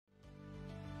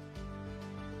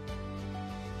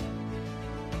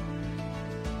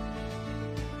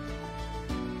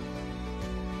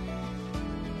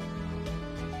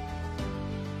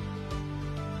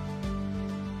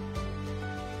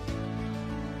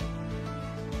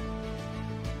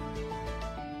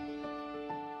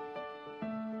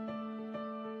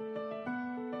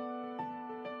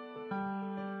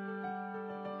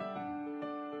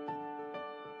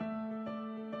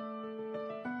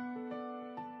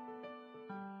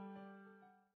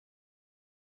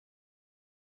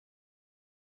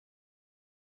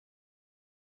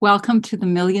Welcome to the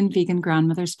Million Vegan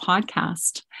Grandmothers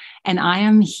podcast. And I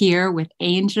am here with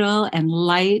Angel and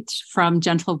Light from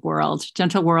Gentle World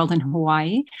in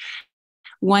Hawaii.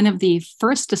 One of the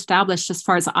first established, as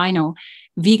far as I know,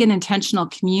 vegan intentional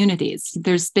communities.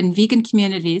 There's been vegan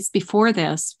communities before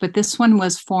this, but this one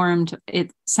was formed,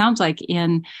 it sounds like,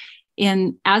 in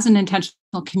as an intentional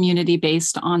community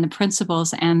based on the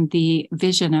principles and the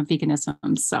vision of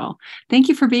veganism. So thank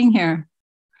you for being here.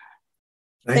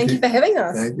 Thank you for having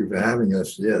us. Thank you for having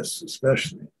us, yes,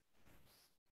 especially.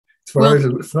 As far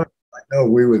as I know,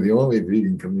 we were the only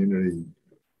vegan community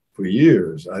for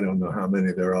years. I don't know how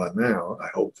many there are now. I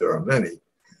hope there are many.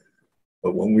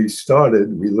 But when we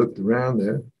started, we looked around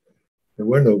there. There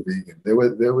were no vegan.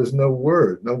 There was no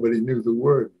word. Nobody knew the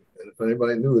word. And if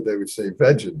anybody knew it, they would say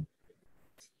vegan.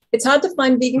 It's hard to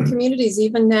find vegan communities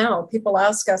even now. People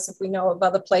ask us if we know of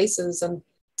other places, and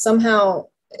somehow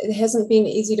it hasn't been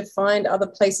easy to find other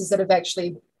places that have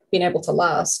actually been able to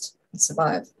last and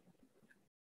survive.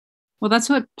 Well, that's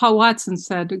what Paul Watson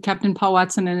said, Captain Paul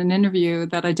Watson, in an interview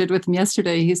that I did with him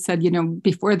yesterday. He said,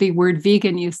 before the word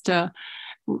vegan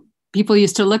people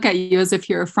used to look at you as if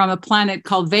you're from a planet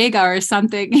called Vega or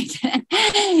something.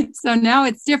 So now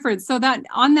it's different. So that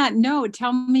on that note,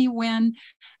 tell me when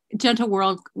Gentle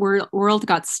World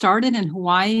got started in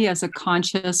Hawaii as a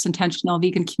conscious, intentional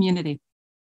vegan community.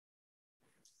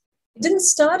 It didn't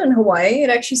start in Hawaii. It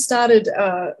actually started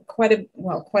quite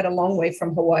a long way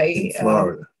from Hawaii. In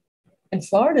Florida. In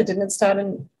Florida, didn't it start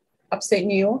in upstate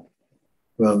New York?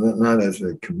 Well, not as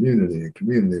a community. A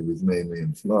community was mainly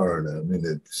in Florida. I mean,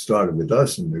 it started with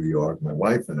us in New York, my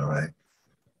wife and I.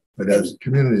 But as a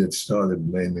community, it started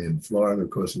mainly in Florida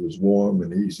because it was warm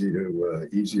and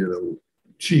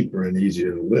cheaper and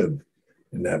easier to live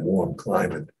in that warm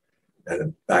climate.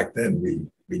 And back then,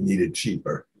 we needed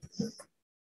cheaper.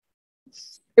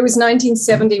 It was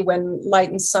 1970 when Light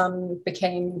and Son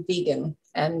became vegan,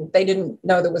 and they didn't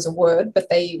know there was a word, but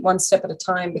they, one step at a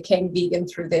time, became vegan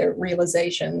through their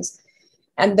realizations.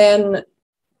 And then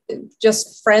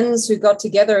just friends who got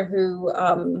together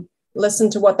who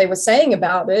listened to what they were saying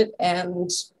about it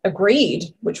and agreed,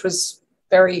 which was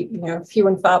very few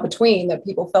and far between, that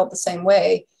people felt the same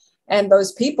way. And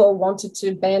those people wanted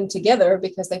to band together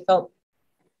because they felt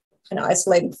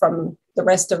isolated from the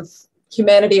rest of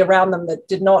humanity around them that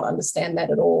did not understand that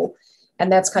at all.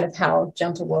 And that's kind of how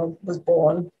Gentle World was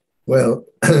born. Well,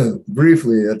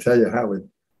 briefly, I'll tell you how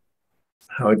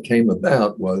it came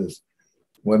about was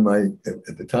when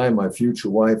at the time, my future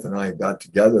wife and I got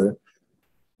together,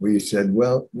 we said,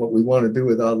 well, what we want to do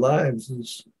with our lives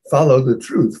is follow the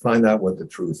truth, find out what the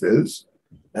truth is,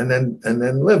 and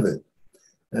then live it.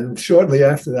 And shortly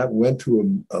after that, we went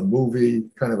to a movie,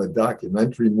 kind of a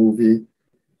documentary movie.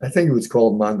 I think it was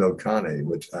called Mondo Cane,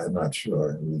 which I'm not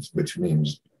sure, which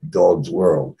means dog's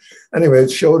world. Anyway, it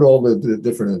showed all the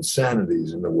different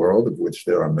insanities in the world, of which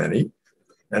there are many.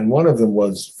 And one of them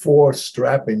was 4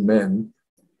 strapping men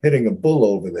hitting a bull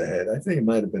over the head. I think it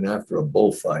might have been after a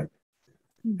bullfight,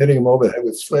 hitting him over the head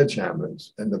with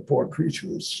sledgehammers. And the poor creature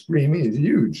was screaming. He's a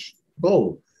huge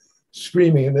bull,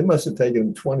 screaming. And they must have taken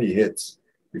him 20 hits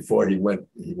before he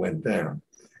went down.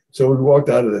 So we walked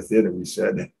out of the theater. We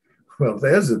said, well,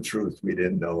 there's a truth we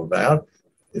didn't know about.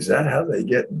 Is that how they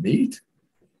get meat?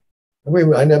 I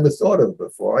mean, I never thought of it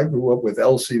before. I grew up with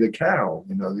Elsie the cow.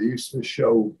 They used to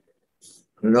show,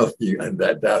 I don't know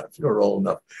if you're old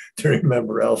enough to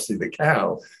remember Elsie the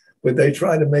cow, but they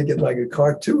tried to make it like a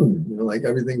cartoon, like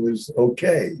everything was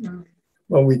okay. Mm.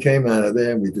 Well, we came out of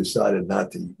there and we decided not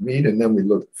to eat meat. And then we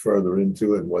looked further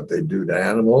into it and what they do to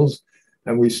animals.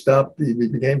 And we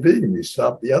became vegan. We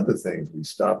stopped the other things. We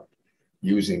stopped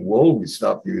using wool, we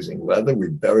stopped using leather, we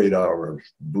buried our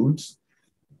boots,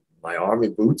 my army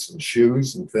boots and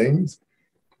shoes and things.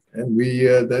 And we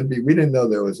didn't know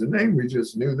there was a name, we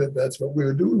just knew that that's what we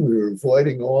were doing. We were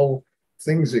avoiding all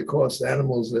things that cost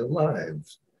animals their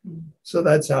lives. So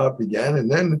that's how it began.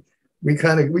 And then we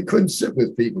couldn't sit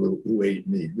with people who ate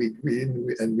meat.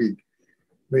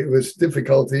 It was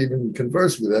difficult to even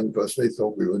converse with them because they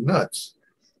thought we were nuts.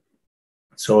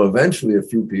 So eventually a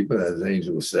few people, as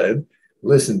Angel said,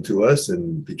 listened to us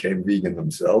and became vegan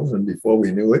themselves. And before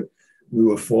we knew it, we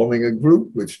were forming a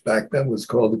group, which back then was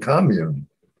called a commune,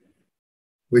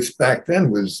 which back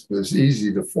then was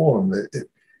easy to form.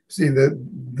 See,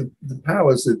 the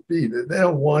powers that be, they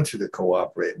don't want you to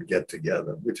cooperate and get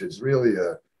together, which is really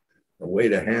a way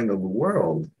to handle the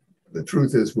world. The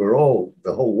truth is the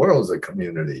whole world's a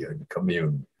community, a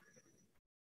commune.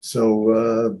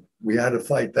 So we had to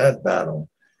fight that battle.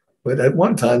 But at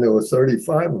one time, there were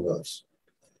 35 of us.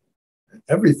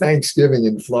 Every Thanksgiving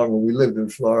in Florida, when we lived in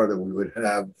Florida, we would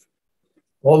have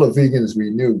all the vegans we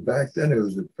knew back then, it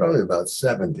was probably about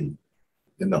 70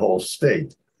 in the whole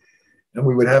state. And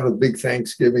we would have a big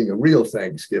Thanksgiving, a real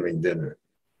Thanksgiving dinner,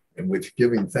 in which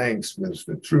giving thanks was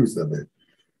the truth of it.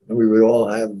 And we would all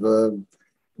have,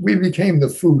 we became the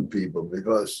food people,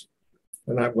 because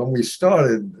when we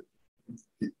started,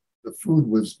 the food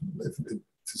was, to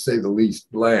say the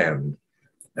least, bland.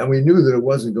 And we knew that it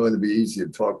wasn't going to be easy to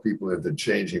talk people into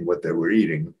changing what they were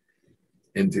eating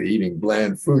into eating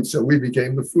bland food. So we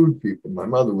became the food people. My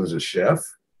mother was a chef,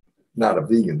 not a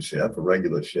vegan chef, a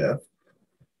regular chef.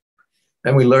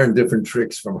 And we learned different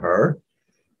tricks from her.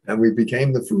 And we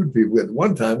became the food people. At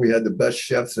one time, we had the best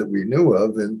chefs that we knew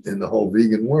of in the whole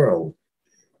vegan world.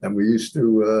 And we used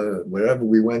to, wherever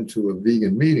we went to a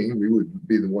vegan meeting, we would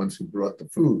be the ones who brought the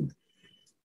food.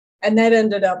 And that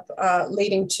ended up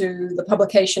leading to the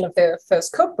publication of their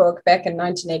first cookbook back in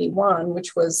 1981,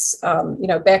 which was,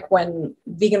 back when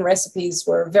vegan recipes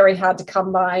were very hard to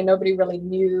come by. Nobody really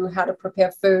knew how to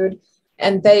prepare food.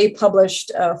 And they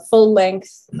published a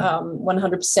full-length,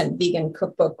 100% vegan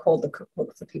cookbook called The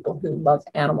Cookbook for People Who Love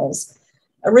Animals.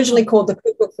 Originally called The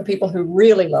Cookbook for People Who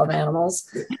Really Love Animals.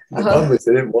 The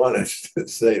publisher didn't want us to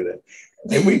say that.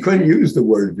 And we couldn't use the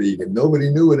word vegan. Nobody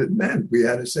knew what it meant. We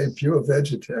had to say pure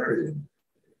vegetarian.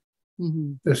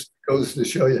 Mm-hmm. This goes to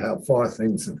show you how far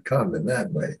things have come in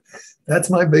that way. That's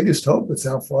my biggest hope. It's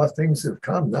how far things have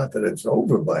come. Not that it's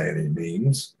over by any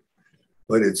means,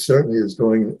 but it certainly is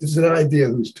going. It's an idea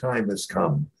whose time has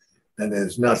come. And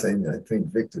there's nothing, I think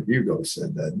Victor Hugo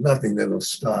said that, nothing that'll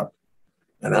stop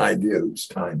an idea whose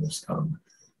time has come.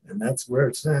 And that's where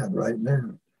it's at right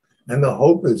now. And the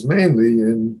hope is mainly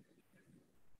in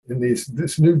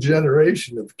this new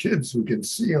generation of kids who can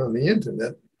see on the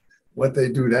internet what they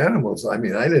do to animals. I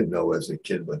mean, I didn't know as a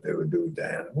kid what they were doing to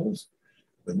animals.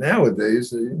 But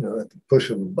nowadays, at the push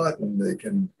of a button, they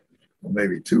can, or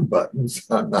maybe two buttons,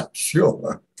 I'm not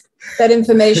sure. That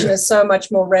information is so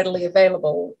much more readily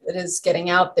available. It is getting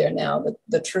out there now,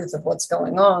 the truth of what's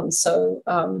going on. So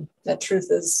that truth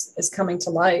is coming to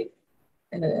light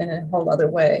in a whole other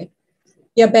way.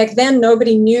 Yeah, back then,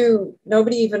 nobody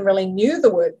even really knew the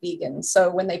word vegan.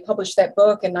 So when they published that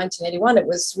book in 1981, it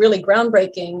was really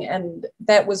groundbreaking. And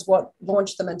that was what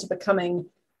launched them into becoming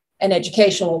an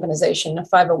educational organization, a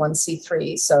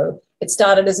 501c3. So it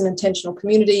started as an intentional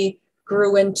community,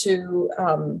 grew into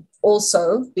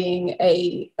also being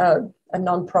a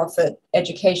nonprofit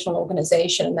educational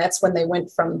organization. And that's when they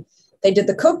did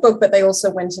the cookbook, but they also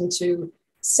went into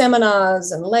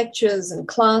seminars and lectures and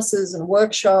classes and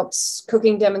workshops,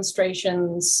 cooking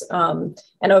demonstrations.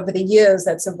 And over the years,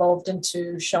 that's evolved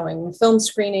into showing film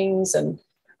screenings and,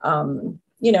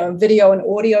 video and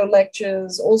audio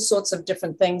lectures, all sorts of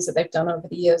different things that they've done over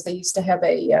the years. They used to have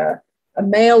a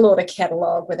mail order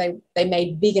catalog where they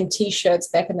made vegan t-shirts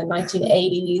back in the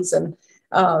 1980s. And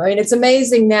it's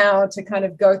amazing now to kind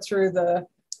of go through the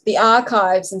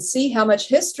archives and see how much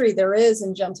history there is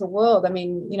in Gentle World.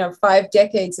 5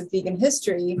 decades of vegan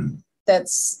history,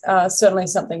 that's certainly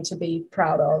something to be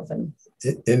proud of. And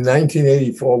in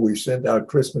 1984, we sent out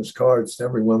Christmas cards to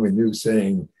everyone we knew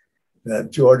saying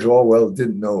that George Orwell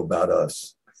didn't know about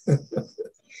us.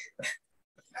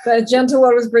 But Gentle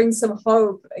World was bringing some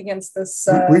hope against this.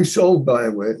 We sold, by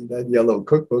the way, that yellow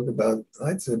cookbook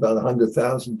I'd say about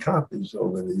 100,000 copies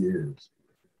over the years.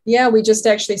 Yeah, we just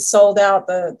actually sold out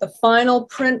the final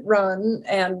print run,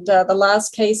 and the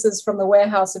last cases from the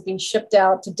warehouse have been shipped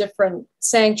out to different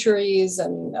sanctuaries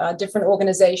and different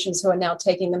organizations who are now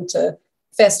taking them to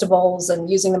festivals and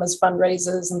using them as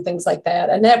fundraisers and things like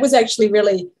that. And that was actually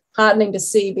really heartening to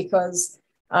see because,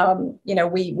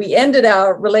 we ended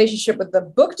our relationship with the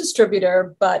book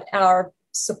distributor, but our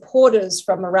supporters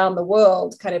from around the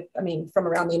world, from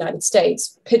around the United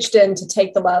States, pitched in to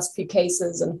take the last few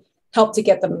cases and help to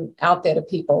get them out there to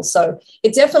people. So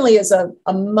it definitely is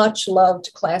a much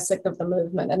loved classic of the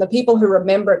movement. And the people who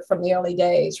remember it from the early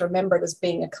days remember it as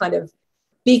being a kind of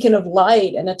beacon of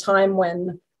light in a time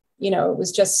when, it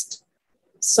was just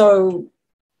so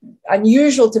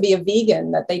unusual to be a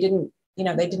vegan that they didn't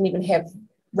even have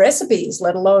recipes,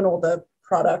 let alone all the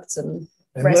products and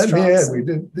restaurants. Let me add, we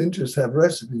didn't just have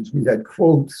recipes, we had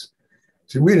quotes.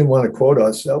 See, we didn't want to quote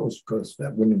ourselves because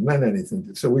that wouldn't have meant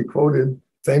anything. So we quoted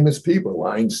famous people,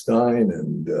 Einstein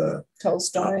and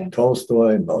Tolstoy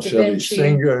and Bolshevik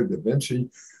Singer, Da Vinci,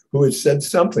 who had said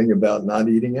something about not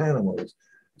eating animals.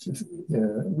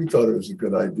 We thought it was a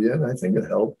good idea, and I think it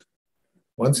helped.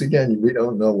 Once again, we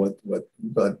don't know what,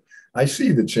 but I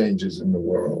see the changes in the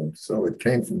world, so it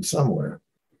came from somewhere.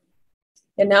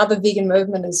 And now the vegan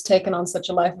movement has taken on such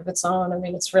a life of its own.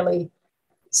 It's really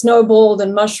snowballed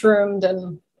and mushroomed,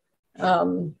 and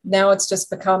Now it's just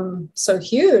become so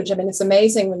huge. I mean, it's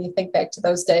amazing when you think back to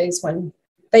those days when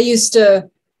they used to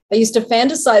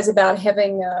fantasize about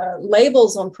having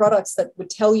labels on products that would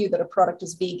tell you that a product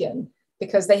is vegan,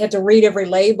 because they had to read every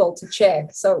label to check.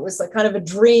 So it was like kind of a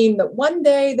dream that one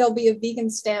day there'll be a vegan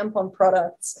stamp on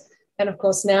products. And of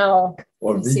course now,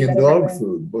 or vegan dog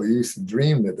food. Boy, you used to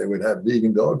dream that they would have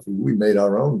vegan dog food. We made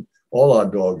our own. All our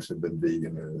dogs have been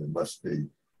vegan, and there must be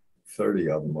 30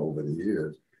 of them over the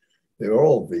years. They were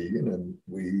all vegan, and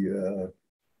we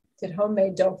did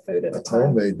homemade dog food at the time.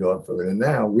 Homemade dog food. And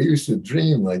now we used to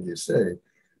dream, like you say,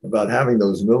 about having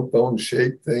those milk bone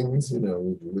shake things,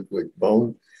 with like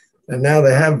bone. And now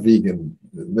they have vegan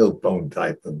milk bone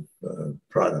type of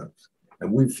products.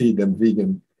 And we feed them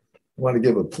vegan. I want to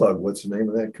give a plug. What's the name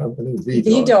of that company?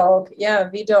 V-Dog. Yeah,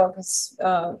 V-Dog is,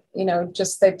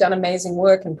 they've done amazing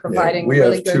work in providing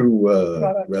really good We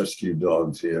have two rescue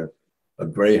dogs here, a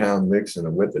Greyhound mix and a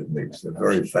Whippet mix. They're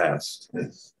very fast.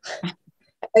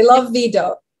 I love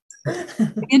V-Dog.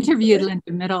 I interviewed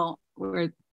Linda Middle,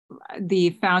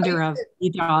 the founder of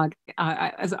V-Dog,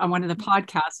 on one of the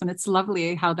podcasts, and it's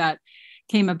lovely how that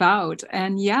came about.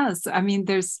 And yes, I mean,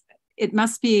 it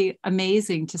must be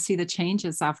amazing to see the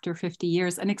changes after 50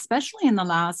 years, and especially in the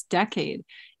last decade,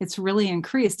 it's really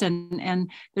increased. And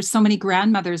there's so many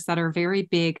grandmothers that are very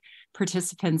big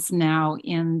participants now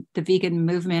in the vegan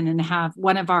movement, and have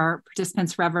one of our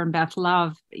participants, Reverend Beth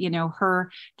Love,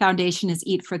 her foundation is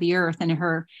Eat for the Earth, and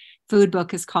her food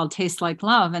book is called Taste Like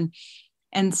Love.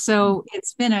 And so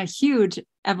it's been a huge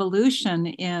evolution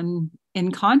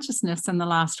in consciousness in the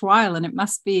last while. And it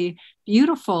must be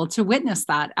beautiful to witness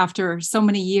that after so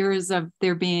many years of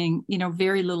there being,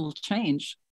 very little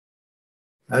change.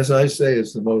 As I say,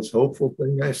 it's the most hopeful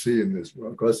thing I see in this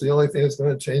world, because the only thing that's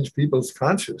going to change people's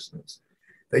consciousness.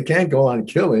 They can't go on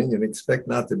killing and expect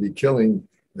not to be killing.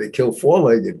 They kill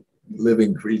four-legged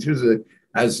living creatures,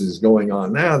 as is going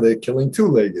on now. They're killing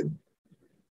two-legged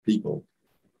people.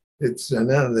 And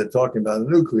now they're talking about a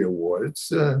nuclear war.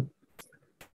 I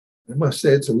must say,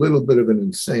 it's a little bit of an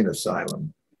insane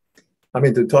asylum. I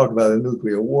mean, to talk about a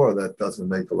nuclear war, that doesn't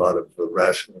make a lot of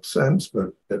rational sense,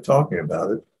 but they're talking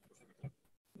about it.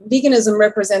 Veganism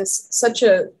represents such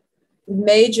a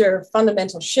major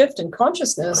fundamental shift in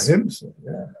consciousness. Ahimsa,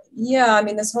 yeah. Yeah, I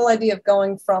mean, this whole idea of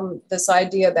going from this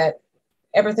idea that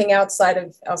everything outside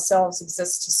of ourselves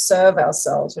exists to serve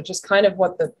ourselves, which is kind of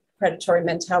what the predatory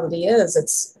mentality is.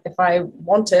 It's, if I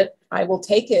want it, I will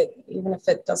take it, even if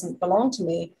it doesn't belong to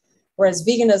me. Whereas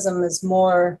veganism is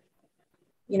more,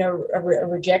 a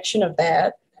rejection of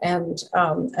that, and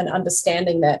an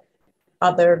understanding that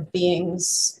other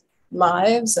beings'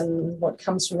 lives and what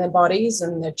comes from their bodies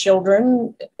and their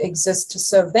children exist to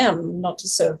serve them, not to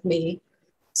serve me.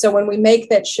 So when we make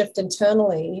that shift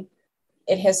internally,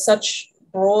 it has such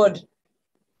broad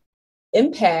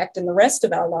impact in the rest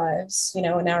of our lives, in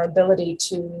our ability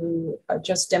to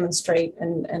just demonstrate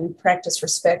and practice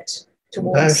respect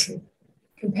towards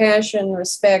compassion,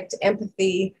 respect,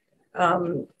 empathy,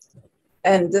 and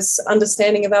this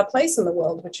understanding of our place in the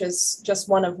world, which is just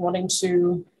one of wanting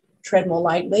to tread more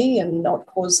lightly and not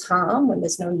cause harm when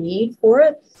there's no need for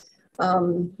it.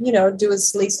 Do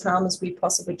as least harm as we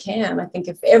possibly can. I think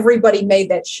if everybody made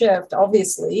that shift,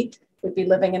 obviously, we'd be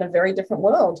living in a very different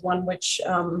world, one which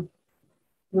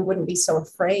we wouldn't be so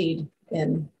afraid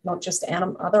in, not just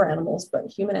other animals, but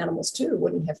human animals too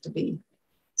wouldn't have to be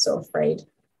so afraid.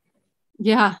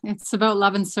 Yeah, it's about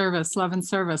love and service, love and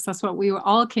service. That's what we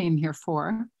all came here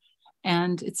for.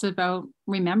 And it's about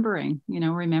remembering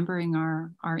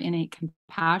our innate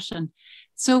compassion.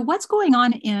 So what's going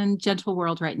on in Gentle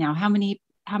World right now? How many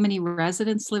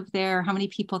residents live there? How many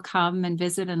people come and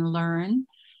visit and learn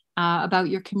about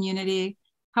your community?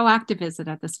 How active is it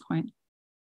at this point?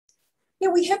 Yeah,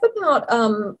 we have about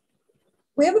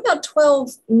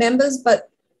 12 members, but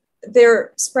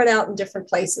they're spread out in different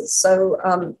places.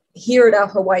 So here at our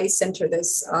Hawaii Center,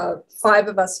 there's 5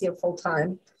 of us here full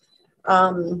time.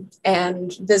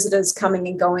 And visitors coming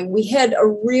and going. We had a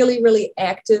really, really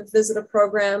active visitor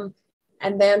program.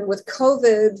 And then with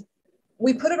COVID,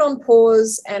 we put it on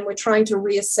pause, and we're trying to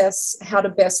reassess how to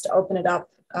best open it up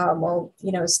while,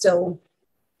 still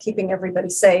keeping everybody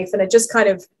safe. And it just kind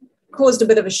of caused a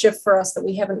bit of a shift for us that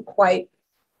we haven't quite,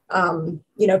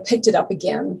 picked it up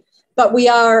again. But we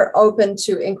are open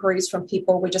to inquiries from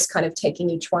people. We're just kind of taking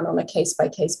each one on a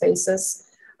case-by-case basis.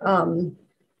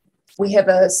 We have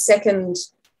a second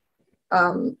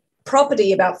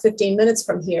property about 15 minutes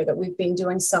from here that we've been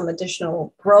doing some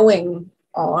additional growing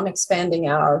on, expanding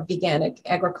our veganic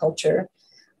agriculture.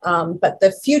 But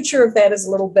the future of that is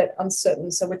a little bit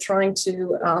uncertain. So we're trying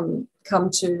to come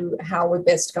to how we're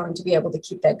best going to be able to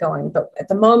keep that going. But at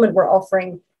the moment, we're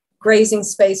offering grazing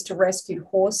space to rescued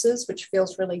horses, which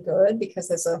feels really good because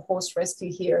there's a horse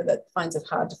rescue here that finds it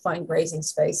hard to find grazing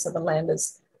space. So the land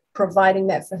is providing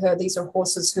that for her. These are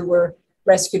horses who were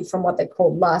rescued from what they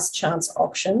call last chance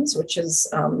auctions, which is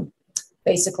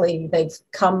basically they've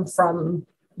come from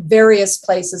various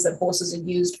places that horses are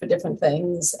used for different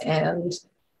things, and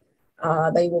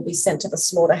they will be sent to the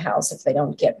slaughterhouse if they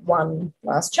don't get one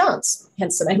last chance,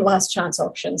 hence the name last chance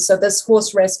auction. So this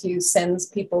horse rescue sends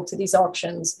people to these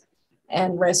auctions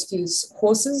and rescues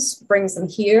horses, brings them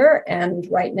here. And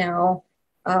right now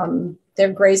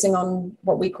they're grazing on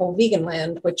what we call vegan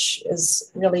land, which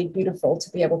is really beautiful to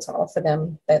be able to offer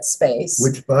them that space.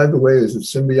 Which, by the way, is a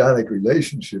symbiotic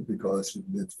relationship because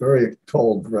it's very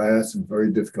tall grass and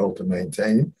very difficult to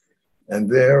maintain. And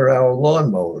they're our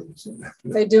lawnmowers.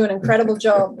 They do an incredible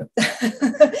job.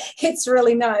 It's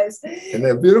really nice. And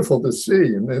they're beautiful to see.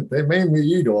 And they mainly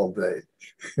eat all day.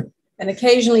 And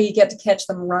occasionally you get to catch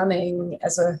them running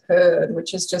as a herd,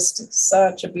 which is just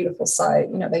such a beautiful sight.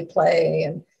 You know, they play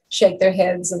and shake their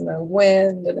heads in the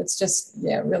wind. And it's just,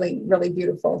 yeah, really, really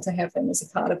beautiful to have them as a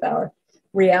part of our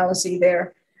reality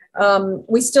there.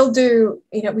 We still do,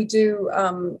 you know, we do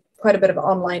quite a bit of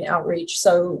online outreach.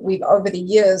 So we've over the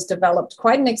years developed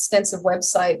quite an extensive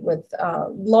website with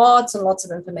lots and lots of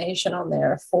information on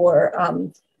there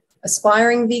for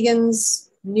aspiring vegans,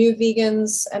 new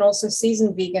vegans, and also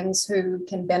seasoned vegans who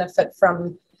can benefit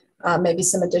from maybe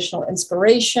some additional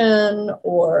inspiration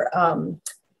or,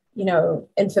 you know,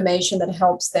 information that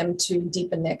helps them to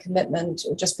deepen their commitment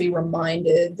or just be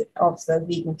reminded of the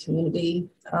vegan community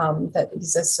that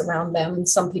exists around them. And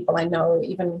some people I know,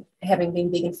 even having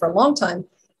been vegan for a long time,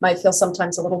 might feel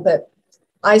sometimes a little bit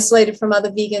isolated from other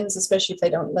vegans, especially if they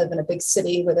don't live in a big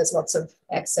city where there's lots of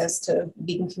access to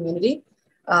vegan community.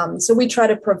 So we try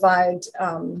to provide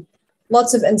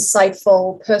lots of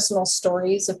insightful personal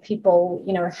stories of people,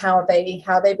 you know, how they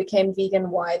became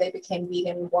vegan, why they became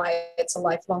vegan, why it's a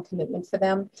lifelong commitment for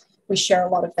them. We share a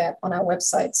lot of that on our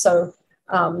website. So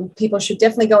people should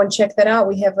definitely go and check that out.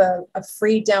 We have a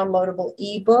free downloadable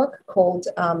ebook called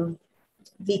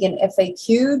Vegan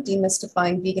FAQ,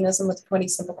 Demystifying Veganism with 20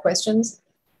 Simple Questions.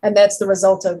 And that's the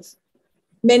result of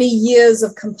many years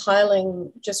of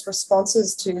compiling just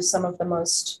responses to some of the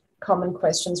most common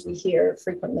questions we hear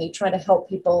frequently, trying to help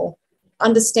people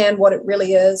understand what it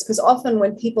really is. Because often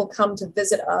when people come to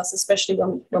visit us, especially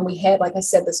when we had, like I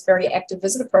said, this very active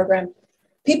visitor program,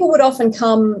 people would often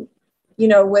come, you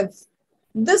know, with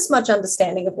this much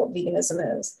understanding of what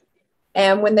veganism is.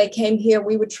 And when they came here,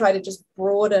 we would try to just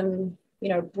broaden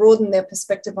their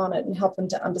perspective on it and help them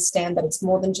to understand that it's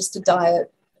more than just a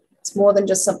diet. It's more than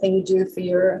just something you do for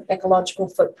your ecological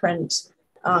footprint.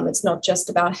 It's not just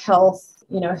about health.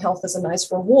 You know, health is a nice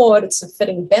reward. It's a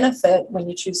fitting benefit when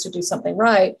you choose to do something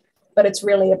right. But it's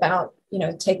really about, you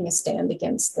know, taking a stand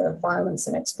against the violence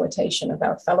and exploitation of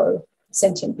our fellow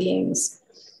sentient beings.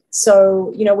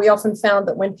 So, you know, we often found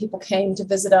that when people came to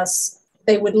visit us,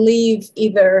 they would leave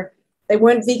either they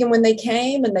weren't vegan when they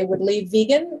came and they would leave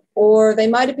vegan, or they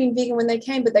might have been vegan when they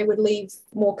came, but they would leave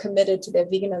more committed to their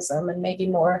veganism and maybe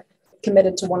more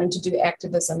committed to wanting to do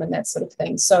activism and that sort of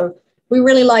thing. So we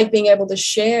really like being able to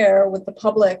share with the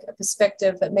public a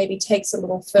perspective that maybe takes a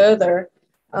little further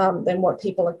than what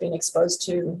people have been exposed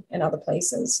to in other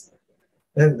places.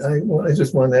 And I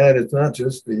just want to add, it's not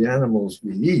just the animals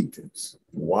we eat, it's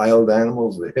wild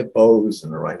animals, the hippos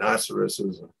and the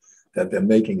rhinoceroses that they're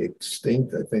making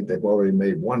extinct. I think they've already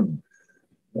made one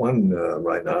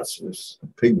rhinoceros, a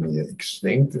pygmy,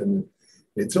 extinct. And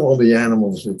it's all the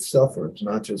animals that suffer. It's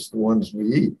not just the ones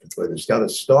we eat. But it's got to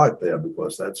start there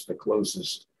because that's the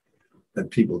closest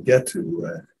that people get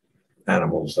to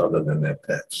animals other than their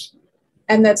pets.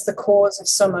 And that's the cause of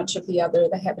so much of the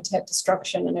habitat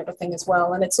destruction and everything as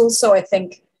well. And it's also, I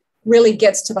think, really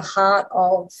gets to the heart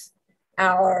of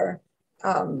our,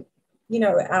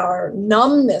 our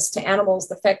numbness to animals,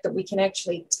 the fact that we can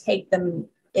actually take them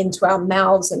into our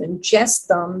mouths and ingest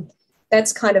them.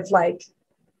 That's kind of like,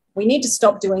 we need to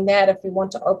stop doing that if we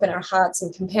want to open our hearts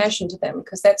and compassion to them,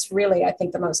 because that's really, I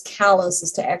think, the most callous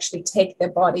is to actually take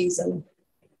their bodies and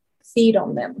feed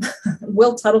on them.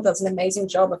 Will Tuttle does an amazing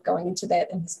job of going into that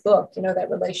in his book, you know,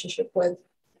 that relationship with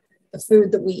the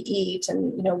food that we eat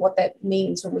and, you know, what that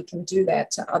means when we can do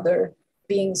that to other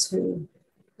beings who,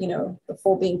 you know,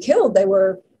 before being killed, they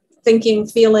were thinking,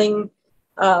 feeling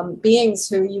beings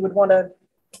who you would want to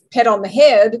pet on the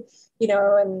head, you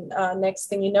know, and next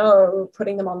thing you know,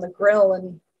 putting them on the grill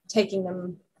and taking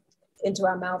them into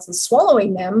our mouths and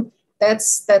swallowing them,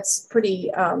 that's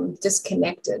pretty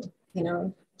disconnected, you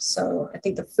know. So I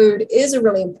think the food is a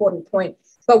really important point,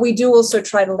 but we do also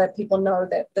try to let people know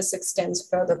that this extends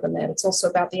further than that. It's also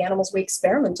about the animals we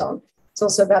experiment on. It's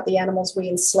also about the animals we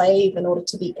enslave in order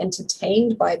to be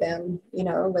entertained by them, you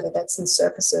know, whether that's in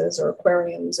circuses or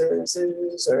aquariums or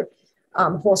zoos or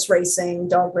horse racing,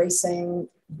 dog racing,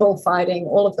 bullfighting,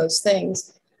 all of those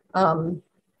things.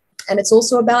 And it's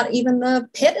also about even the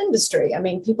pet industry. I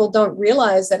mean, people don't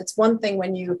realize that it's one thing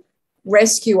when you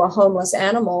rescue a homeless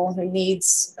animal who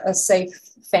needs a safe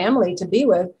family to be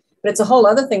with, but it's a whole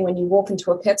other thing when you walk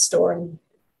into a pet store and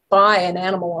buy an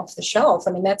animal off the shelf.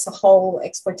 I mean, that's a whole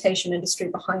exploitation industry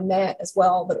behind that as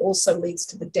well, that also leads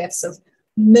to the deaths of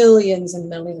millions and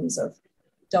millions of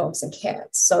dogs and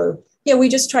cats. So yeah, we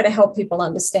just try to help people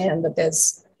understand that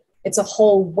it's a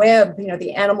whole web. You know,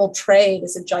 the animal trade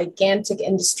is a gigantic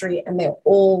industry and they're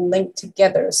all linked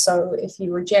together. So if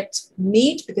you reject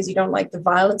meat because you don't like the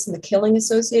violence and the killing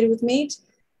associated with meat,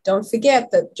 don't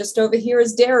forget that just over here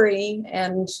is dairy.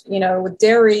 And, you know, with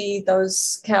dairy,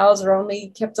 those cows are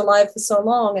only kept alive for so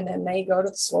long and then they go to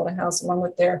the slaughterhouse along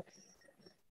with their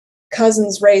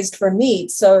cousins raised for meat.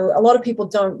 So a lot of people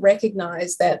don't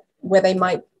recognize that where they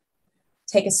might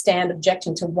take a stand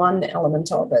objecting to one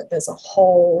element of it, there's a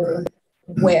whole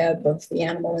web of the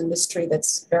animal industry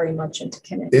that's very much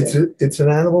interconnected. It's an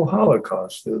animal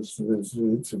holocaust. It's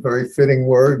a very fitting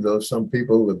word, though some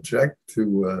people object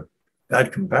to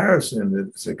that comparison.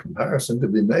 It's a comparison to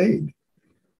be made.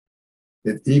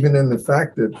 Even in the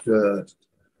fact that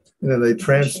you know, they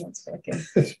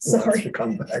Sorry. to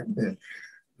come back in.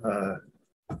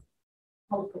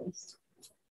 Holocaust.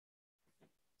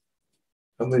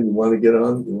 I mean, you want to get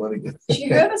on? You want to get? She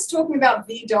heard us talking about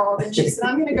V-Dog, and she said,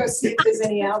 "I'm going to go see if there's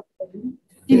any out there."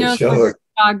 You know what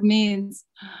dog means?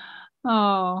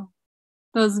 Oh,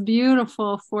 those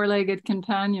beautiful four-legged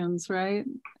companions, right?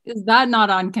 Is that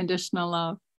not unconditional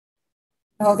love?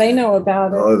 Oh, they know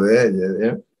about it. Oh,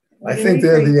 yeah. I think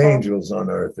they're the angels on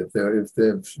earth.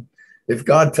 If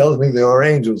God tells me there are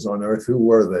angels on earth, who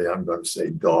were they? I'm going to say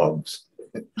dogs.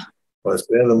 Because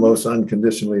they're the most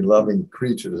unconditionally loving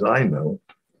creatures I know.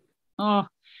 Oh,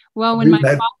 well,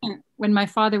 when my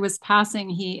father was passing,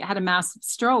 he had a massive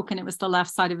stroke and it was the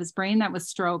left side of his brain that was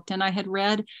stroked. And I had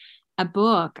read a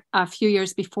book a few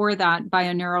years before that by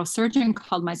a neurosurgeon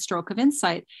called My Stroke of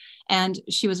Insight. And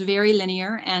she was very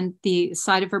linear and the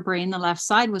side of her brain, the left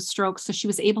side, was stroked. So she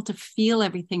was able to feel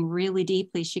everything really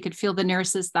deeply. She could feel the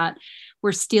nurses that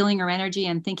were stealing her energy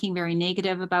and thinking very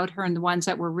negative about her and the ones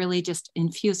that were really just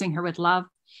infusing her with love.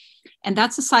 And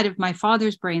that's the side of my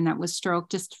father's brain that was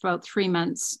stroked just about 3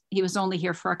 months. He was only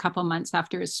here for a couple of months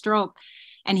after his stroke.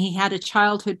 And he had a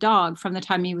childhood dog from the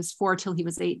time he was 4 till he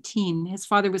was 18. His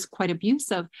father was quite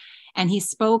abusive. And he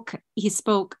spoke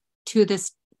to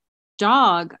this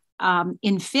dog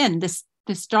in Finn, this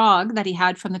dog that he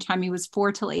had from the time he was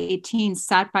 4 till 18,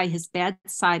 sat by his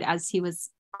bedside as he was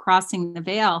crossing the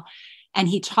veil. And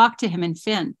he talked to him in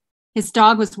Finn. His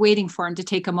dog was waiting for him to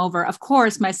take him over. Of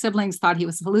course, my siblings thought he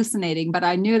was hallucinating, but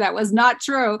I knew that was not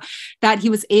true, that he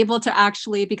was able to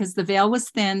actually, because the veil was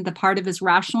thin, the part of his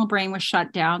rational brain was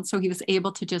shut down. So he was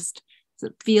able to just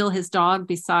feel his dog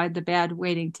beside the bed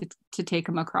waiting to take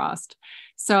him across.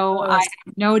 So I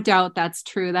have no doubt that's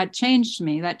true. That changed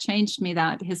me.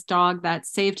 That his dog that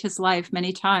saved his life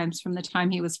many times from the time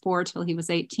he was 4 till he was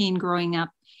 18, growing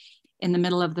up in the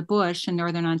middle of the bush in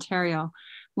Northern Ontario,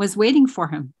 was waiting for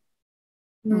him.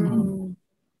 Mm.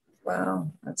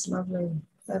 Wow, that's lovely.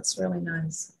 That's really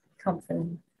nice.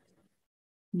 Comforting.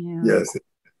 Yeah. Yes,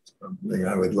 it's something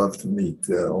I would love to meet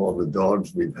all the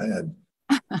dogs we've had.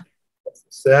 The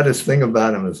saddest thing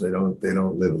about them is they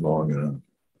don't live long enough.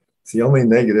 It's the only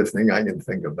negative thing I can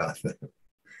think about them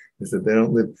is that they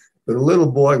don't live. But a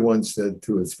little boy once said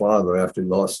to his father after he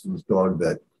lost his dog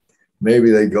that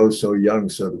maybe they go so young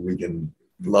so that we can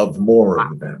love more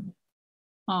of them.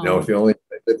 You know, if you only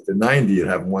live to 90, you'd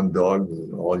have one dog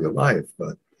all your life.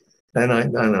 But and I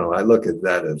know I look at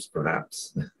that as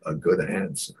perhaps a good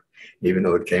answer, even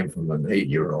though it came from an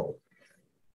 8-year-old.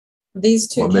 These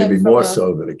two, or maybe more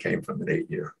so that it came from an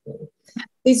 8-year-old.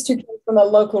 These two came from a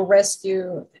local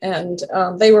rescue, and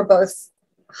they were both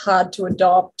hard to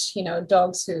adopt. You know,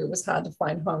 dogs who it was hard to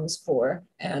find homes for,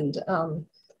 and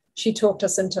she talked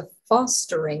us into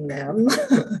fostering them,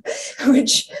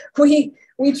 which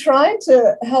we tried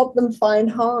to help them find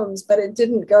homes, but it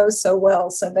didn't go so well.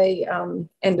 So they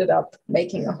ended up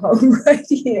making a home right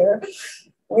here.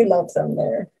 We love them.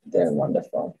 They're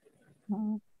wonderful.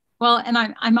 Well, and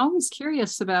I'm always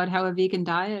curious about how a vegan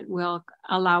diet will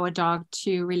allow a dog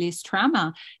to release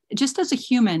trauma. Just as a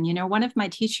human, you know, one of my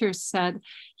teachers said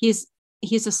he's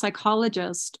he's a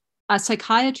psychologist, a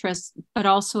psychiatrist, but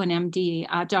also an MD,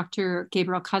 Dr.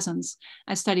 Gabriel Cousens.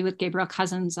 I studied with Gabriel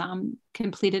Cousens,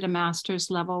 completed a master's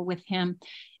level with him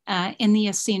in the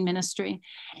Essene ministry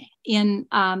in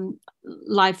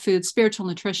live food, spiritual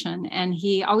nutrition. And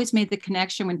he always made the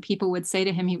connection when people would say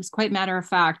to him, he was quite matter of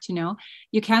fact,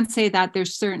 you can't say that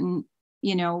there's certain,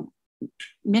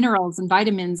 minerals and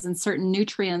vitamins and certain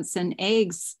nutrients and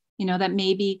eggs, that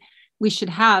maybe we should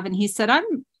have. And he said,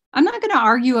 I'm not going to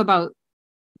argue about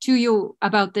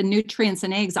the nutrients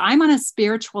in eggs. I'm on a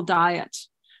spiritual diet.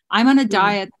 I'm on a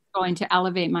diet that's going to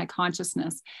elevate my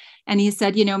consciousness. And he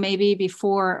said, maybe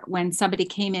before, when somebody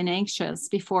came in anxious,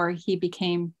 before he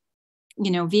became,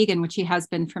 vegan, which he has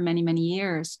been for many, many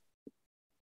years,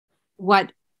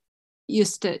 what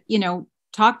used to,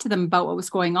 talk to them about what was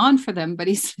going on for them. But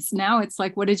he says, now it's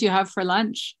like, what did you have for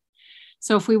lunch?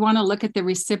 So if we want to look at the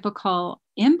reciprocal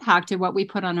impact of what we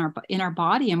put in our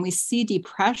body, and we see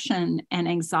depression and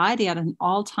anxiety at an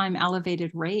all-time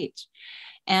elevated rate.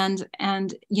 And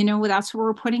that's what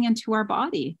we're putting into our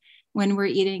body when we're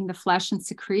eating the flesh and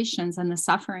secretions and the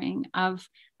suffering of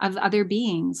other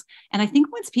beings. And I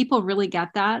think once people really get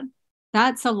that,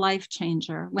 that's a life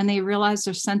changer. When they realize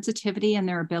their sensitivity and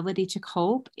their ability to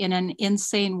cope in an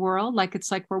insane world, like it's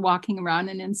like we're walking around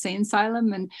an insane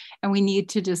asylum and we need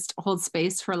to just hold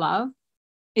space for love.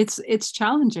 It's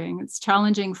challenging. It's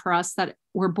challenging for us that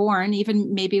we're born,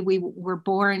 even maybe we were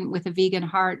born with a vegan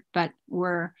heart, but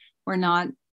we're not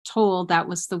told that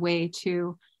was the way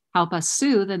to help us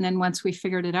soothe. And then once we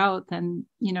figured it out, then,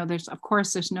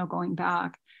 there's no going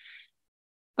back.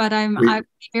 But I'm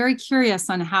very curious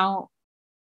on how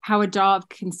a dog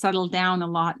can settle down a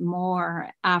lot more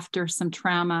after some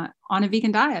trauma on a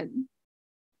vegan diet.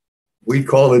 We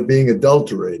call it being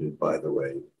adulterated, by the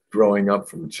way, growing up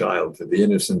from childhood, the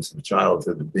innocence of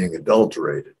childhood of being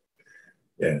adulterated.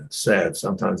 Yeah, sad.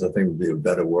 Sometimes I think it would be a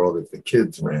better world if the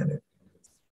kids ran it.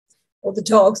 Or the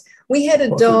dogs. We had a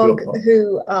dog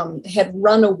who had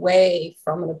run away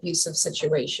from an abusive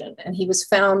situation, and he was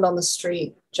found on the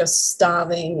street just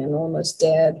starving and almost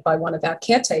dead by one of our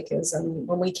caretakers. And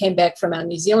when we came back from our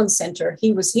New Zealand center,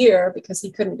 he was here because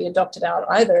he couldn't be adopted out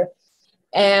either.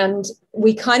 And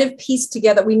we kind of pieced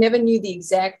together, we never knew the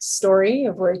exact story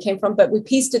of where he came from, but we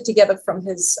pieced it together from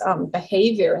his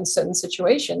behavior in certain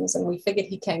situations. And we figured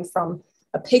he came from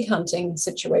a pig hunting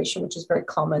situation, which is very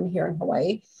common here in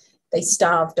Hawaii. They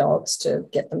starve dogs to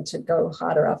get them to go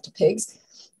harder after pigs.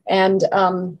 And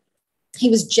he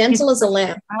was gentle as a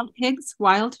lamb. Wild pigs?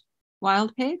 Wild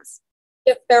pigs?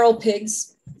 Yeah, feral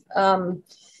pigs. Wild?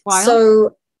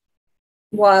 So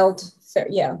wild,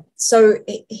 yeah. So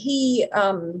he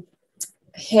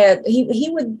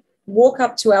would walk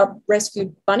up to our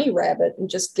rescued bunny rabbit and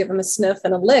just give him a sniff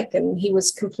and a lick. And he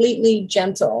was completely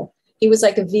gentle. He was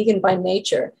like a vegan by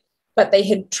nature, but they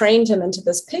had trained him into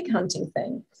this pig hunting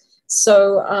thing.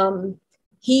 So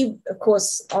he, of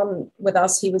course, with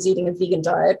us, he was eating a vegan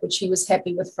diet, which he was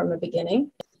happy with from the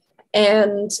beginning.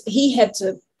 And he had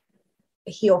to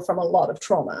heal from a lot of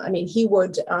trauma. I mean, he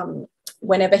would,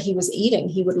 whenever he was eating,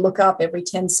 he would look up every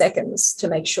 10 seconds to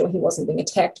make sure he wasn't being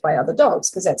attacked by other dogs,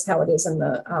 because that's how it is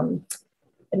in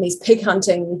these pig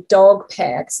hunting dog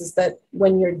packs, is that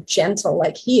when you're gentle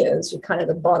like he is, you're kind of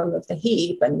the bottom of the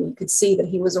heap. And you could see that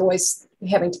he was always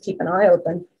having to keep an eye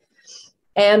open.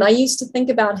 And I used to think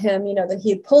about him, that he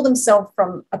had pulled himself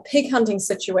from a pig hunting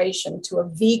situation to a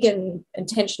vegan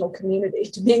intentional community,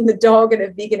 to being the dog at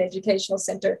a vegan educational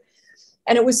center.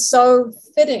 And it was so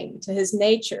fitting to his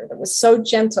nature, that was so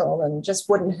gentle and just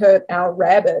wouldn't hurt our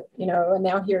rabbit, and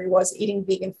now here he was eating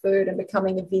vegan food and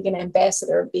becoming a vegan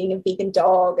ambassador, being a vegan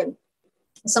dog. And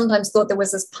I sometimes thought there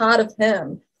was this part of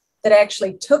him that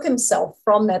actually took himself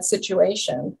from that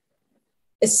situation,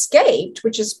 escaped,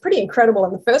 which is pretty incredible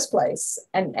in the first place,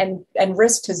 and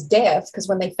risked his death, because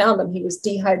when they found him, he was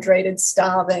dehydrated,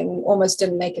 starving, almost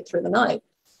didn't make it through the night.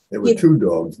 There were two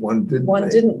dogs. One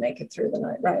didn't make it through the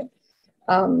night, right?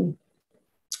 And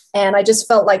I just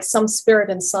felt like some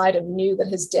spirit inside him knew that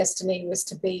his destiny was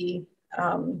to be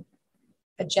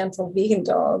a gentle vegan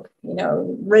dog,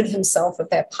 rid himself of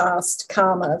that past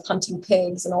karma of hunting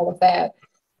pigs and all of that.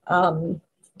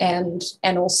 And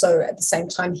also at the same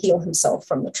time heal himself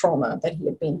from the trauma that he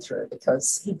had been through,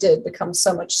 because he did become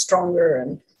so much stronger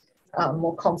and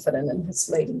more confident in his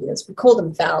later years. We called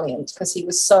him Valiant because he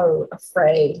was so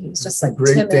afraid. He was just like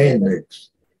Great Dane mix.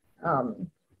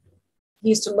 He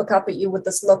used to look up at you with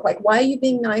this look like, why are you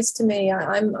being nice to me?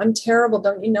 I'm terrible.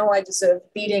 Don't you know I deserve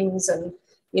beatings? And,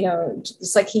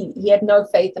 it's like he had no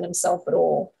faith in himself at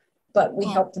all, but we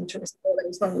helped him to restore that. He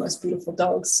was one of the most beautiful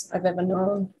dogs I've ever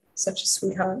known. Such a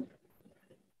sweetheart.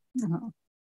 Oh.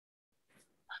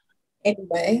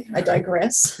 Anyway, I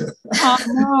digress. Oh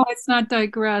no, it's not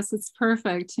digress. It's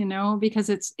perfect, because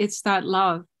it's that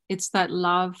love. It's that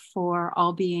love for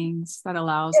all beings that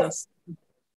allows us.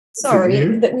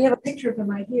 Sorry, that we have a picture of him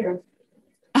right here.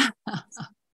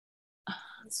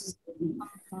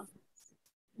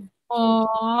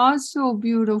 Oh, so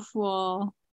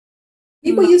beautiful.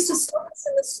 People used to stop us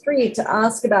in the street to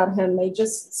ask about him. They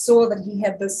just saw that he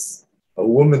had this. A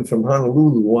woman from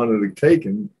Honolulu wanted to take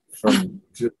him from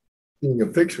just seeing a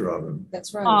picture of him.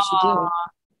 That's right, she did.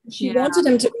 She wanted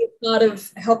him to be part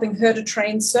of helping her to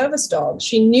train service dogs.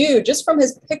 She knew just from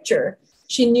his picture,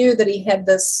 she knew that he had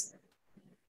this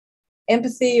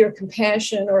empathy or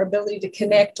compassion or ability to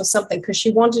connect or something, because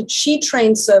she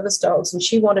trained service dogs and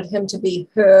she wanted him to be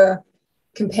her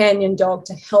companion dog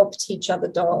to help teach other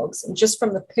dogs. And just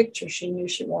from the picture, she knew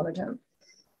she wanted him.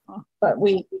 But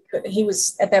he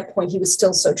was, at that point, he was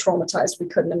still so traumatized, we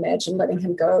couldn't imagine letting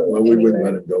him go. Well, we wouldn't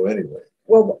let him go anyway.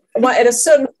 Well, at a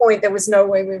certain point, there was no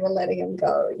way we were letting him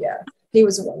go. Yeah, he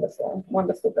was a wonderful,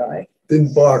 wonderful guy.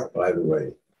 Didn't bark, by the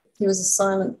way. He was a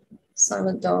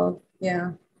silent dog.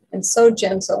 Yeah, and so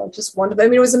gentle, just wonderful. I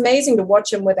mean, it was amazing to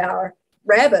watch him with our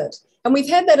rabbit. And we've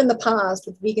had that in the past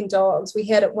with vegan dogs. We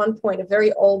had at one point a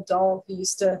very old dog who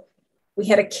we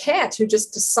had a cat who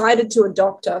just decided to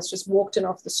adopt us, just walked in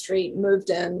off the street, moved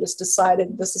in, just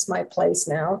decided this is my place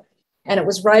now. And it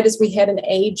was right as we had an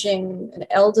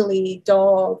elderly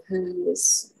dog who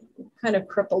was kind of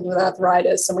crippled with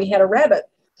arthritis. And we had a rabbit.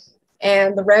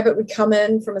 And the rabbit would come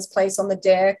in from his place on the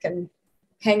deck and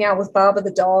hang out with Baba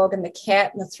the dog and the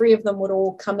cat. And the three of them would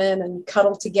all come in and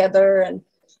cuddle together. And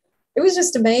it was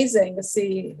just amazing to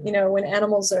see, when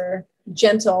animals are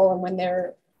gentle and when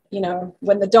they're,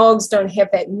 when the dogs don't have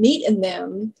that meat in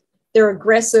them, their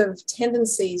aggressive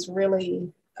tendencies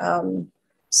really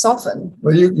soften.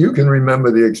 Well, you can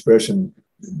remember the expression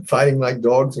fighting like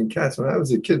dogs and cats. When I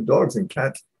was a kid, dogs and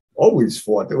cats always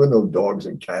fought. There were no dogs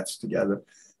and cats together.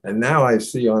 And now I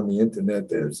see on the internet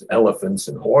there's elephants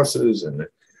and horses. And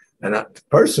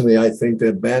personally, I think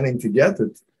they're banding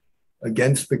together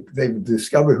against they've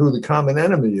discovered who the common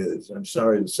enemy is. I'm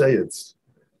sorry to say it's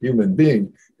human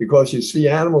being, because you see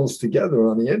animals together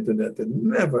on the internet that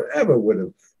never, ever would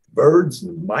have, birds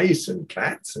and mice and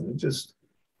cats. And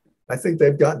I think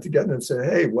they've gotten together and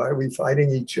said, hey, why are we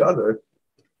fighting each other?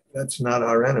 That's not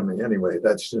our enemy. Anyway,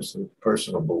 that's just a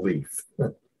personal belief.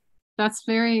 That's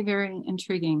very, very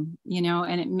intriguing,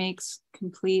 and it makes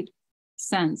complete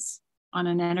sense on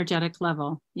an energetic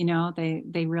level.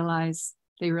 They realize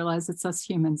it's us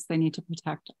humans they need to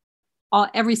protect.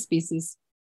 Every species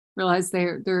realize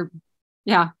they're going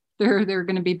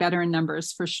to be better in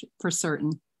numbers for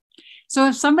certain. So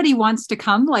if somebody wants to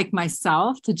come, like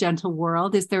myself, to Gentle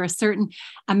World, is there a certain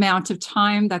amount of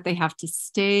time that they have to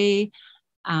stay?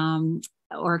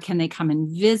 Or can they come and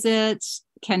visit?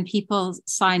 Can people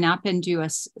sign up and do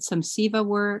some Siva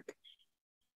work?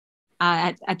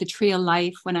 At the Tree of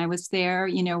Life, when I was there,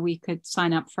 we could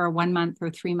sign up for a 1 month or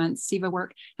 3 months Siva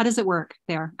work. How does it work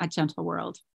there at Gentle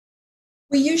World?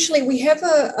 We have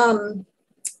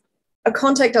a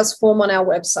contact us form on our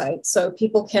website. So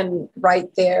people can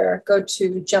write there, go to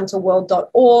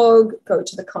gentleworld.org, go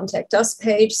to the contact us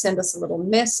page, send us a little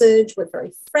message. We're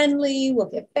very friendly. We'll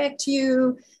get back to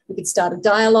you. We could start a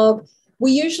dialogue.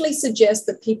 We usually suggest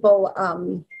that people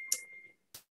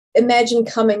imagine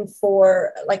coming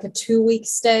for like a 2-week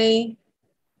stay.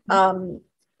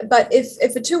 But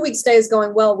if a 2-week stay is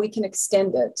going well, we can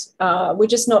extend it. We're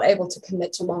just not able to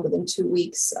commit to longer than 2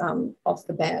 weeks off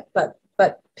the bat. But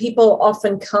people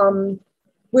often come.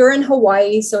 We're in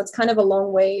Hawaii, so it's kind of a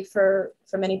long way for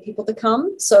many people to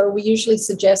come. So we usually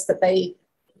suggest that they,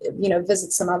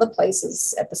 visit some other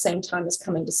places at the same time as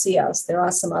coming to see us. There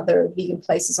are some other vegan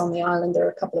places on the island. There are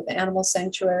a couple of animal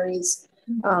sanctuaries.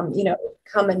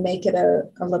 Come and make it a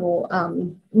little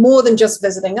more than just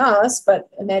visiting us, but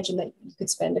imagine that you could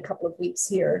spend a couple of weeks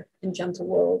here in Gentle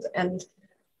World. And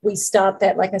we start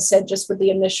that, like I said, just with the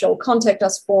initial contact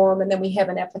us form. And then we have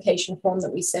an application form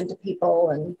that we send to people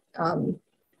and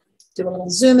do a little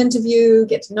Zoom interview,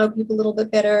 get to know people a little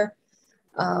bit better.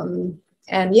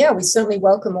 And yeah, we certainly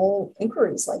welcome all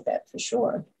inquiries like that for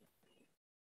sure.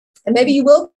 And maybe you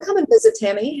will come and visit,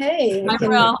 Tammy. Hey.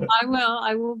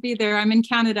 I will be there. I'm in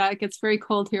Canada. It gets very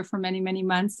cold here for many, many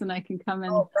months, and I can come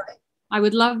and right. I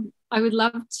would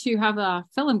love to have a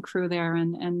film crew there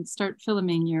and start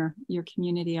filming your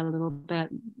community a little bit.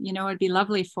 It'd be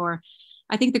lovely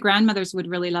I think the grandmothers would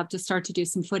really love to start to do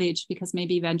some footage, because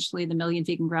maybe eventually the Million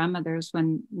Vegan Grandmothers,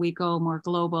 when we go more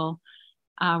global,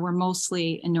 we're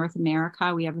mostly in North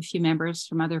America. We have a few members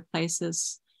from other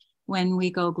places. when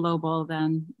we go global,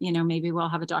 then, maybe we'll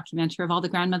have a documentary of all the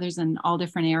grandmothers in all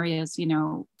different areas,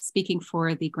 speaking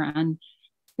for the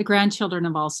grandchildren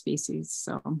of all species.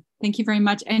 So thank you very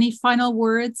much. Any final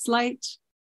words, Light?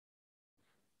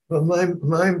 Well,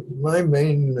 my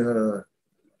main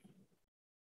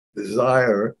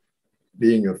desire,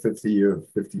 being a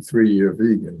 53-year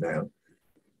vegan now,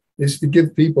 is to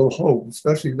give people hope,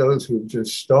 especially those who have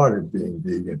just started being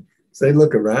vegan. As they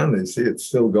look around, they see it's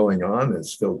still going on,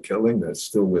 it's still killing, it's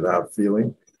still without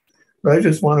feeling. But I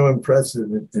just want to impress it,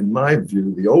 in my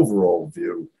view, the overall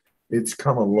view, it's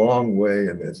come a long way,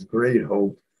 and there's great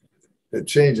hope. The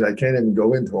change, I can't even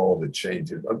go into all the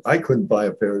changes. I couldn't buy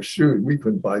a pair of shoes. We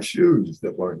couldn't buy shoes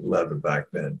that weren't leather back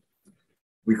then.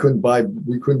 We couldn't buy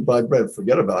bread.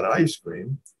 Forget about ice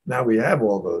cream. Now we have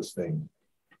all those things.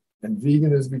 And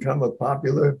vegan has become a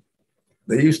popular.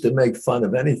 They used to make fun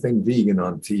of anything vegan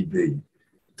on TV.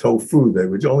 Tofu, they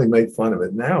would only make fun of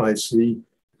it. Now I see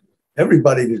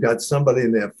everybody who's got somebody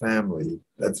in their family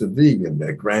that's a vegan,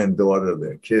 their granddaughter,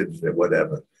 their kids, their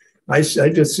whatever. I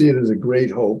just see it as a great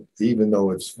hope, even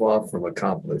though it's far from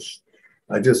accomplished.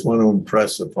 I just want to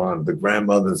impress upon the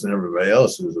grandmothers and everybody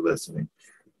else who's listening.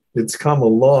 It's come a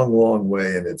long, long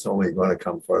way, and it's only going to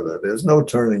come further. There's no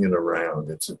turning it around.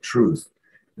 It's a truth,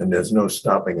 and there's no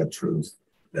stopping a truth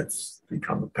that's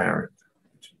become apparent.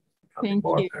 Thank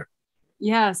you. Apparent.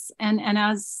 Yes, and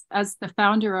as the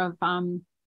founder of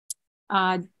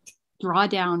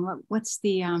Drawdown, what's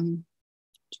the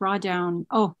Drawdown?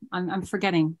 Oh, I'm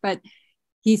forgetting, but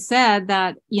he said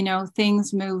that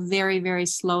things move very, very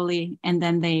slowly, and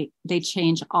then they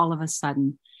change all of a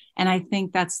sudden. And I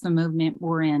think that's the movement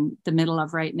we're in the middle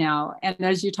of right now. And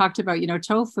as you talked about,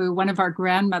 tofu, one of our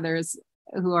grandmothers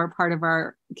who are part of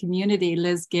our community,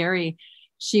 Liz Gary,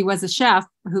 she was a chef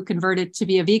who converted to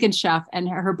be a vegan chef. And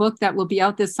her book that will be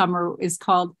out this summer is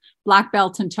called Black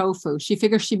Belt in Tofu. She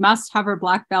figures she must have her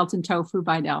black belt in tofu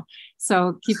by now.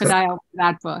 So keep an eye out for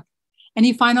that book.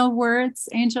 Any final words,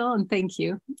 Angel? And thank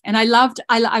you. And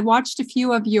I watched a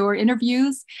few of your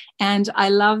interviews, and I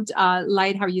loved,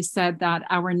 Light, how you said that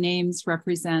our names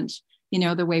represent,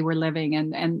 the way we're living.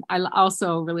 And I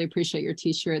also really appreciate your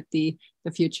t-shirt, the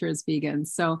future is vegan.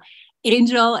 So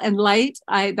Angel and Light,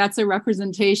 that's a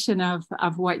representation of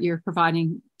what you're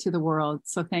providing to the world.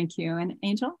 So thank you. And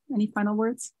Angel, any final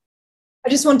words? I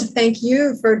just want to thank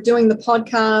you for doing the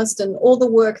podcast and all the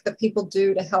work that people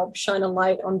do to help shine a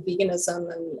light on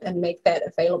veganism and make that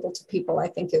available to people. I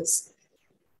think is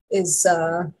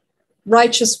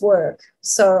righteous work.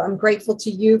 So I'm grateful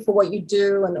to you for what you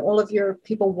do, and all of your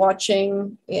people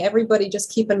watching. Everybody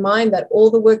just keep in mind that all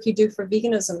the work you do for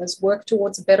veganism is work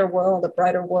towards a better world, a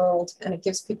brighter world, and it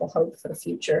gives people hope for the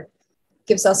future. It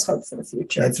gives us hope for the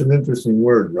future. That's an interesting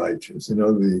word, righteous.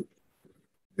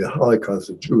 The Holocaust,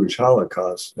 the Jewish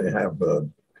Holocaust, they have a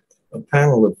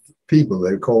panel of people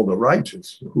they call the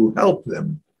righteous who helped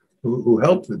them, who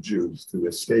helped the Jews to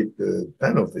escape the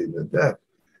penalty, the death.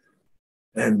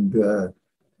 And,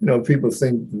 people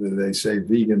think that they say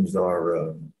vegans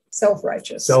are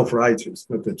self-righteous. Self-righteous.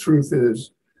 But the truth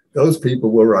is, those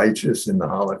people were righteous in the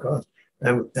Holocaust.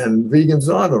 And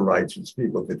vegans are the righteous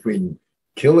people. Between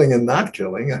killing and not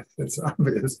killing, it's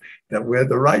obvious that we're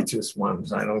the righteous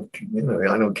ones. I don't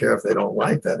care if they don't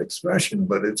like that expression,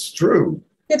 but it's true.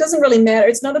 It doesn't really matter.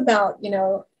 It's not about,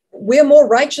 we're more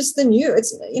righteous than you.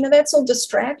 It's, that's all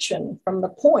distraction from the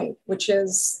point, which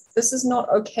is, this is not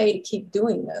okay to keep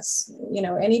doing this.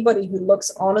 Anybody who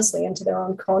looks honestly into their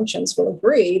own conscience will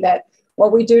agree that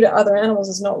what we do to other animals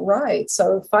is not right.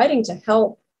 So fighting to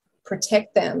help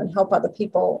protect them and help other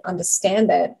people understand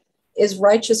that is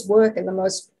righteous work in the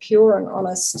most pure and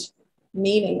honest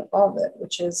meaning of it,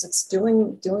 which is it's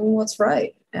doing what's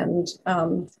right. And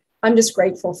I'm just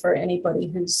grateful for anybody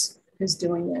who's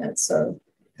doing that. So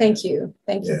thank you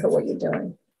for what you're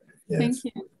doing. Yes.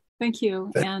 Thank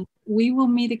you. And we will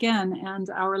meet again. And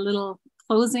our little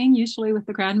closing, usually with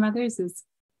the grandmothers, is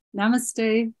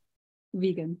Namaste,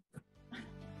 vegan.